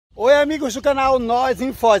amigos do canal Nós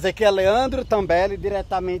em Foz, aqui é Leandro Tambelli,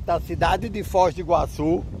 diretamente da cidade de Foz do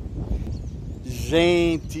Iguaçu.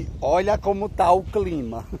 Gente, olha como tá o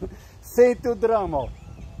clima. Sente o drama, ó.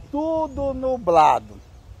 Tudo nublado.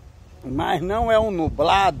 Mas não é um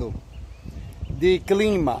nublado de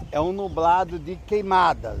clima, é um nublado de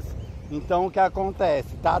queimadas. Então o que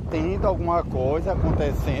acontece? Tá tendo alguma coisa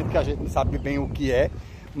acontecendo, que a gente não sabe bem o que é,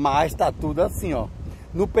 mas tá tudo assim, ó.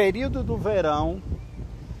 No período do verão,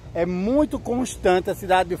 é muito constante a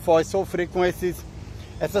cidade de Foz sofrer com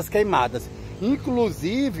essas queimadas.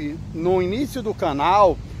 Inclusive, no início do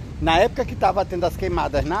canal, na época que estava tendo as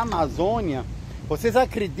queimadas na Amazônia, vocês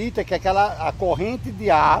acreditam que a corrente de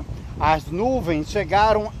ar, as nuvens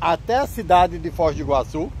chegaram até a cidade de Foz do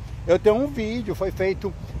Iguaçu? Eu tenho um vídeo, foi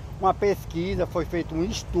feito uma pesquisa, foi feito um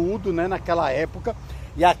estudo, né, naquela época,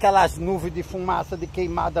 e aquelas nuvens de fumaça de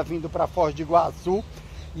queimada vindo para Foz do Iguaçu,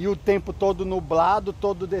 e o tempo todo nublado,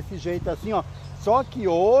 todo desse jeito assim, ó. Só que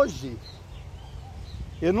hoje,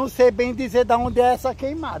 eu não sei bem dizer de onde é essa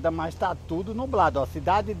queimada, mas tá tudo nublado, ó. A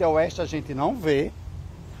cidade de Oeste a gente não vê,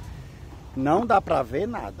 não dá pra ver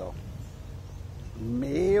nada, ó.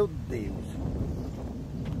 Meu Deus,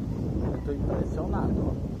 eu tô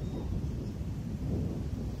impressionado, ó.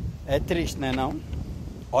 É triste, né não?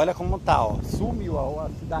 Olha como tá, ó. Sumiu, ó, a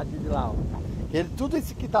cidade de lá, ó. Tudo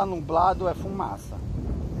isso que tá nublado é fumaça.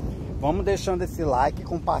 Vamos deixando esse like,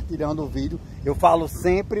 compartilhando o vídeo. Eu falo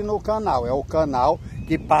sempre no canal, é o canal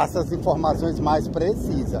que passa as informações mais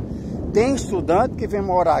precisas. Tem estudante que vem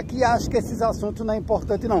morar aqui e acha que esses assuntos não é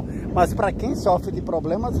importante não. Mas para quem sofre de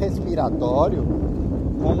problemas respiratórios,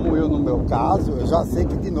 como eu no meu caso, eu já sei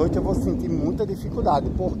que de noite eu vou sentir muita dificuldade.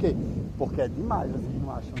 Por quê? Porque é demais, vocês não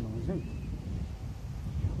acham não, gente?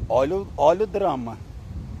 Olha o drama.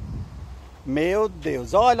 Meu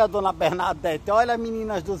Deus, olha a dona Bernadette, olha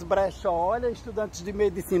meninas dos brechó, olha estudantes de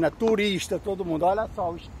medicina, turista, todo mundo. Olha só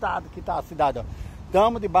o estado que está a cidade, ó.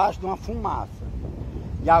 Estamos debaixo de uma fumaça.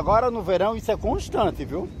 E agora no verão isso é constante,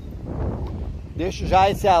 viu? Deixo já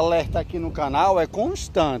esse alerta aqui no canal, é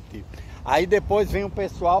constante. Aí depois vem o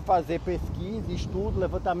pessoal fazer pesquisa, estudo,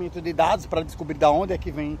 levantamento de dados para descobrir de onde é que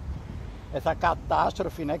vem essa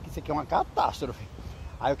catástrofe, né? Que isso aqui é uma catástrofe.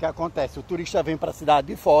 Aí o que acontece? O turista vem para a cidade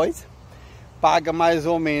de Foz, paga mais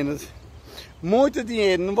ou menos muito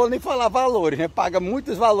dinheiro, não vou nem falar valores, né? Paga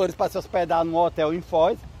muitos valores para se hospedar num hotel em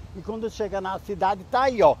Foz, e quando chega na cidade tá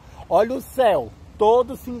aí, ó. Olha o céu,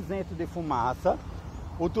 todo cinzento de fumaça.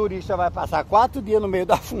 O turista vai passar 4 dias no meio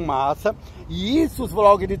da fumaça, e isso os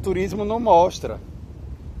vlogs de turismo não mostram.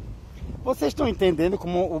 Vocês estão entendendo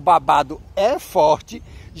como o babado é forte?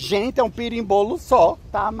 Gente, é um pirimbolo só,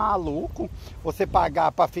 tá maluco? Você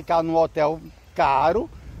pagar para ficar num hotel caro,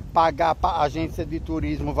 pagar para a agência de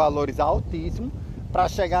turismo valores altíssimos, para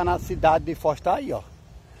chegar na cidade de Foz, tá aí, ó.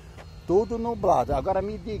 Tudo nublado. Agora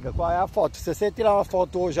me diga, qual é a foto? Se você tirar uma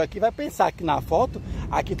foto hoje aqui, vai pensar que na foto,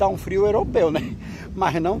 aqui tá um frio europeu, né?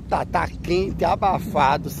 Mas não tá, tá quente,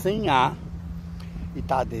 abafado, sem ar. E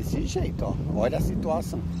tá desse jeito, ó. Olha a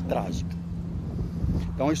situação trágica.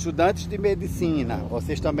 Então, estudantes de medicina,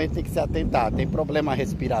 vocês também têm que se atentar. Tem problema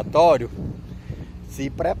respiratório? Se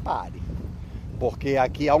prepare. Porque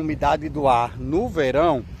aqui a umidade do ar no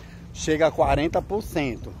verão chega a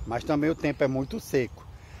 40%, mas também o tempo é muito seco.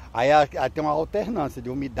 Aí tem uma alternância de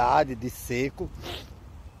umidade, de seco.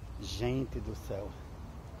 Gente do céu,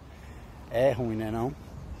 é ruim, né não?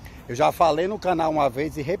 Eu já falei no canal uma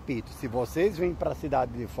vez e repito, se vocês vêm para a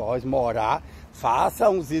cidade de Foz morar, faça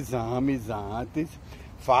uns exames antes,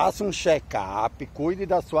 faça um check-up, cuide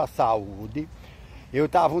da sua saúde. Eu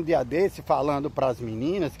estava um dia desse falando para as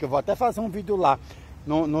meninas, que eu vou até fazer um vídeo lá,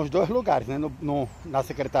 nos dois lugares, né? Na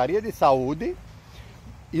Secretaria de Saúde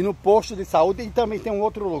e no posto de saúde. E também tem um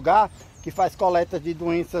outro lugar que faz coleta de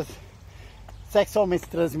doenças sexualmente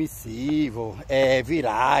transmissíveis,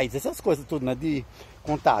 virais, essas coisas tudo, né? De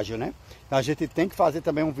contágio, né? Então a gente tem que fazer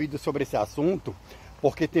também um vídeo sobre esse assunto,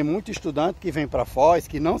 porque tem muito estudante que vem para Foz,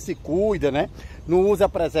 que não se cuida, né? Não usa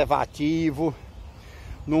preservativo,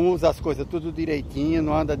 não usa as coisas tudo direitinho,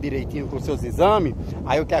 não anda direitinho com seus exames.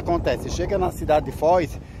 Aí o que acontece? Chega na cidade de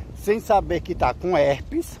Foz sem saber que tá com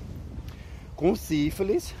herpes, com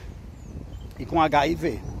sífilis e com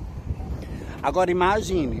HIV. Agora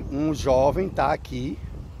imagine, um jovem tá aqui,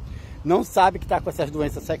 não sabe que tá com essas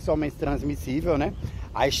doenças sexualmente transmissíveis, né?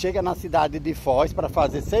 Aí chega na cidade de Foz para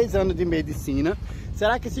fazer 6 anos de medicina.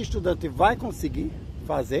 Será que esse estudante vai conseguir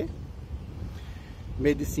fazer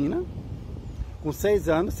medicina com 6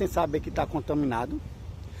 anos sem saber que está contaminado?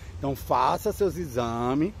 Então faça seus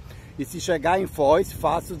exames, e se chegar em Foz,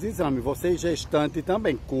 faça os exames. Você gestante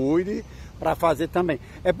também, cuide para fazer também.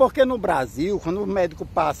 É porque no Brasil, quando o médico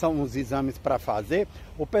passa uns exames para fazer,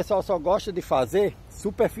 o pessoal só gosta de fazer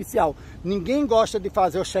superficial. Ninguém gosta de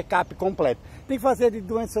fazer o check-up completo. Tem que fazer de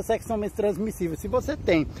doenças sexualmente transmissíveis. Se você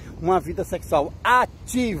tem uma vida sexual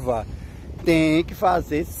ativa, tem que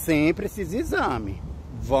fazer sempre esses exames.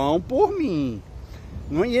 Vão por mim.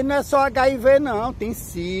 E não é só HIV não, tem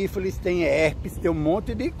sífilis, tem herpes, tem um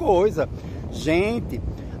monte de coisa. Gente,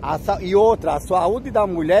 e outra, a saúde da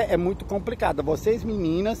mulher é muito complicada. Vocês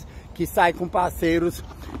meninas que saem com parceiros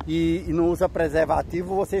e não usam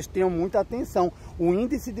preservativo, vocês tenham muita atenção. O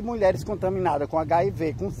índice de mulheres contaminadas com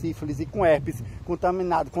HIV, com sífilis e com herpes,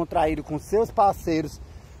 contaminado, contraído com seus parceiros,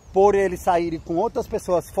 por eles saírem com outras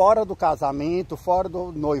pessoas fora do casamento, fora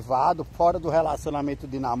do noivado, fora do relacionamento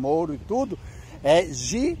de namoro e tudo, é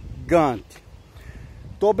gigante.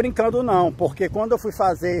 Tô brincando não, porque quando eu fui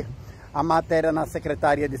fazer a matéria na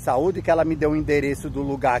Secretaria de Saúde, que ela me deu o endereço do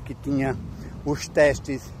lugar que tinha os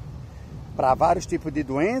testes para vários tipos de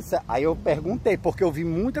doença, aí eu perguntei, porque eu vi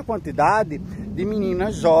muita quantidade de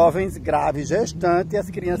meninas jovens, graves, gestantes e as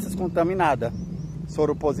crianças contaminadas,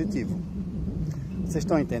 soro positivo. Vocês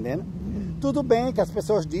estão entendendo? Tudo bem que as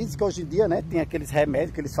pessoas dizem que hoje em dia, né, tem aqueles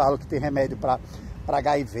remédios que eles falam que tem remédio para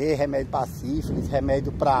HIV, remédio para sífilis,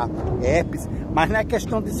 remédio para herpes, mas não é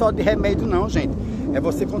questão só de remédio não, gente. É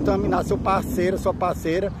você contaminar seu parceiro, sua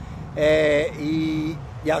parceira e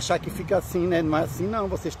achar que fica assim, né? Não é assim não,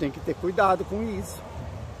 vocês têm que ter cuidado com isso.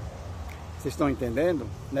 Vocês estão entendendo?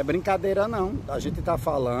 Não é brincadeira não, a gente está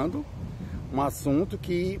falando um assunto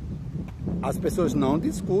que as pessoas não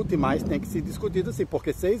discutem, mas tem que ser discutido sim,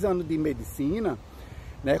 porque 6 anos de medicina,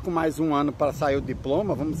 né, com mais um ano para sair o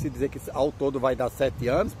diploma, vamos dizer que ao todo vai dar 7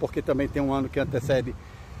 anos, porque também tem um ano que antecede,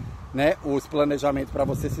 né, os planejamentos para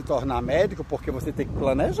você se tornar médico, porque você tem que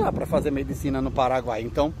planejar para fazer medicina no Paraguai.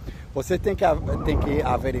 Então, você tem que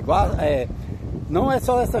averiguar, não é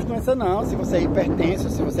só essas doenças não, se você é hipertenso,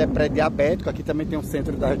 se você é pré-diabético, aqui também tem o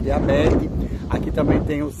centro da diabetes, aqui também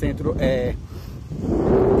tem o centro de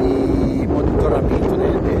monitoramento,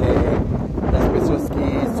 né, das pessoas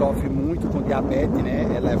que sofrem muito com diabetes,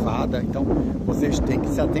 né, elevada. Então vocês têm que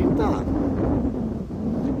se atentar.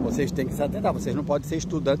 Vocês têm que se atentar. Vocês não podem ser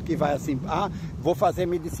estudante que vai assim, vou fazer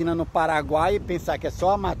medicina no Paraguai e pensar que é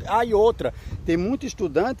só a matrícula. E outra, tem muito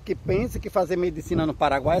estudante que pensa que fazer medicina no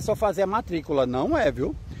Paraguai é só fazer a matrícula. Não é,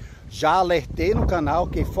 viu? Já alertei no canal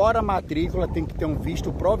que fora a matrícula tem que ter um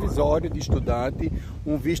visto provisório de estudante,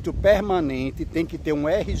 um visto permanente, tem que ter um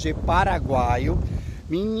RG paraguaio.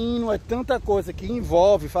 Menino, é tanta coisa que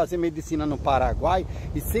envolve fazer medicina no Paraguai,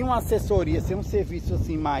 e sem uma assessoria, sem um serviço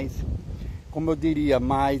assim mais, como eu diria,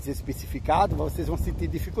 mais especificado, vocês vão sentir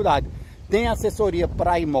dificuldade. Tem assessoria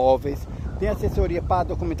para imóveis, tem assessoria para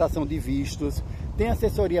documentação de vistos, tem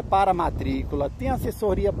assessoria para matrícula, tem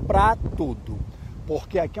assessoria para tudo.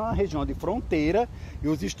 Porque aqui é uma região de fronteira e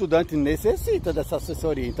os estudantes necessitam dessa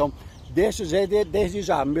assessoria. Então, deixo desde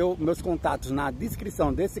já meus contatos na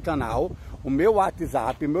descrição desse canal, o meu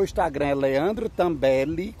WhatsApp, meu Instagram é Leandro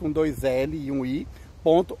Tambelli, com 2 L e 1 I,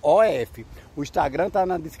 .of. O Instagram está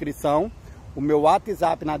na descrição, o meu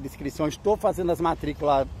WhatsApp na descrição. Estou fazendo as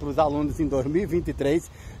matrículas para os alunos em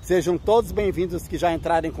 2023. Sejam todos bem-vindos que já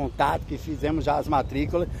entraram em contato, que fizemos já as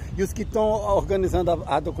matrículas. E os que estão organizando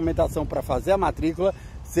a documentação para fazer a matrícula,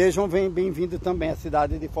 sejam bem-vindos também à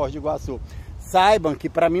cidade de Foz do Iguaçu. Saibam que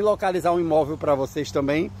para mim localizar um imóvel para vocês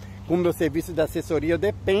também, com o meu serviço de assessoria, eu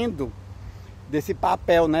dependo desse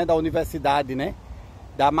papel, né, da universidade, né,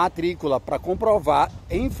 da matrícula, para comprovar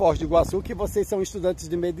em Foz do Iguaçu que vocês são estudantes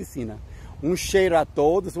de medicina. Um cheiro a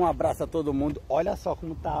todos, um abraço a todo mundo. Olha só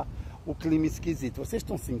como tá o clima esquisito. Vocês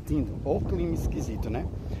estão sentindo? O clima esquisito, né?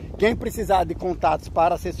 Quem precisar de contatos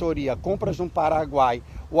para assessoria, compras no Paraguai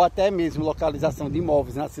ou até mesmo localização de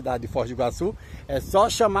imóveis na cidade de Foz do Iguaçu, é só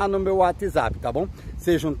chamar no meu WhatsApp, tá bom?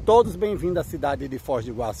 Sejam todos bem-vindos à cidade de Foz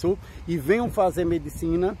do Iguaçu e venham fazer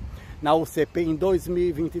medicina na UCP em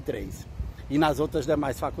 2023 e nas outras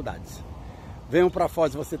demais faculdades. Venham para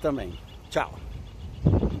Foz você também. Tchau!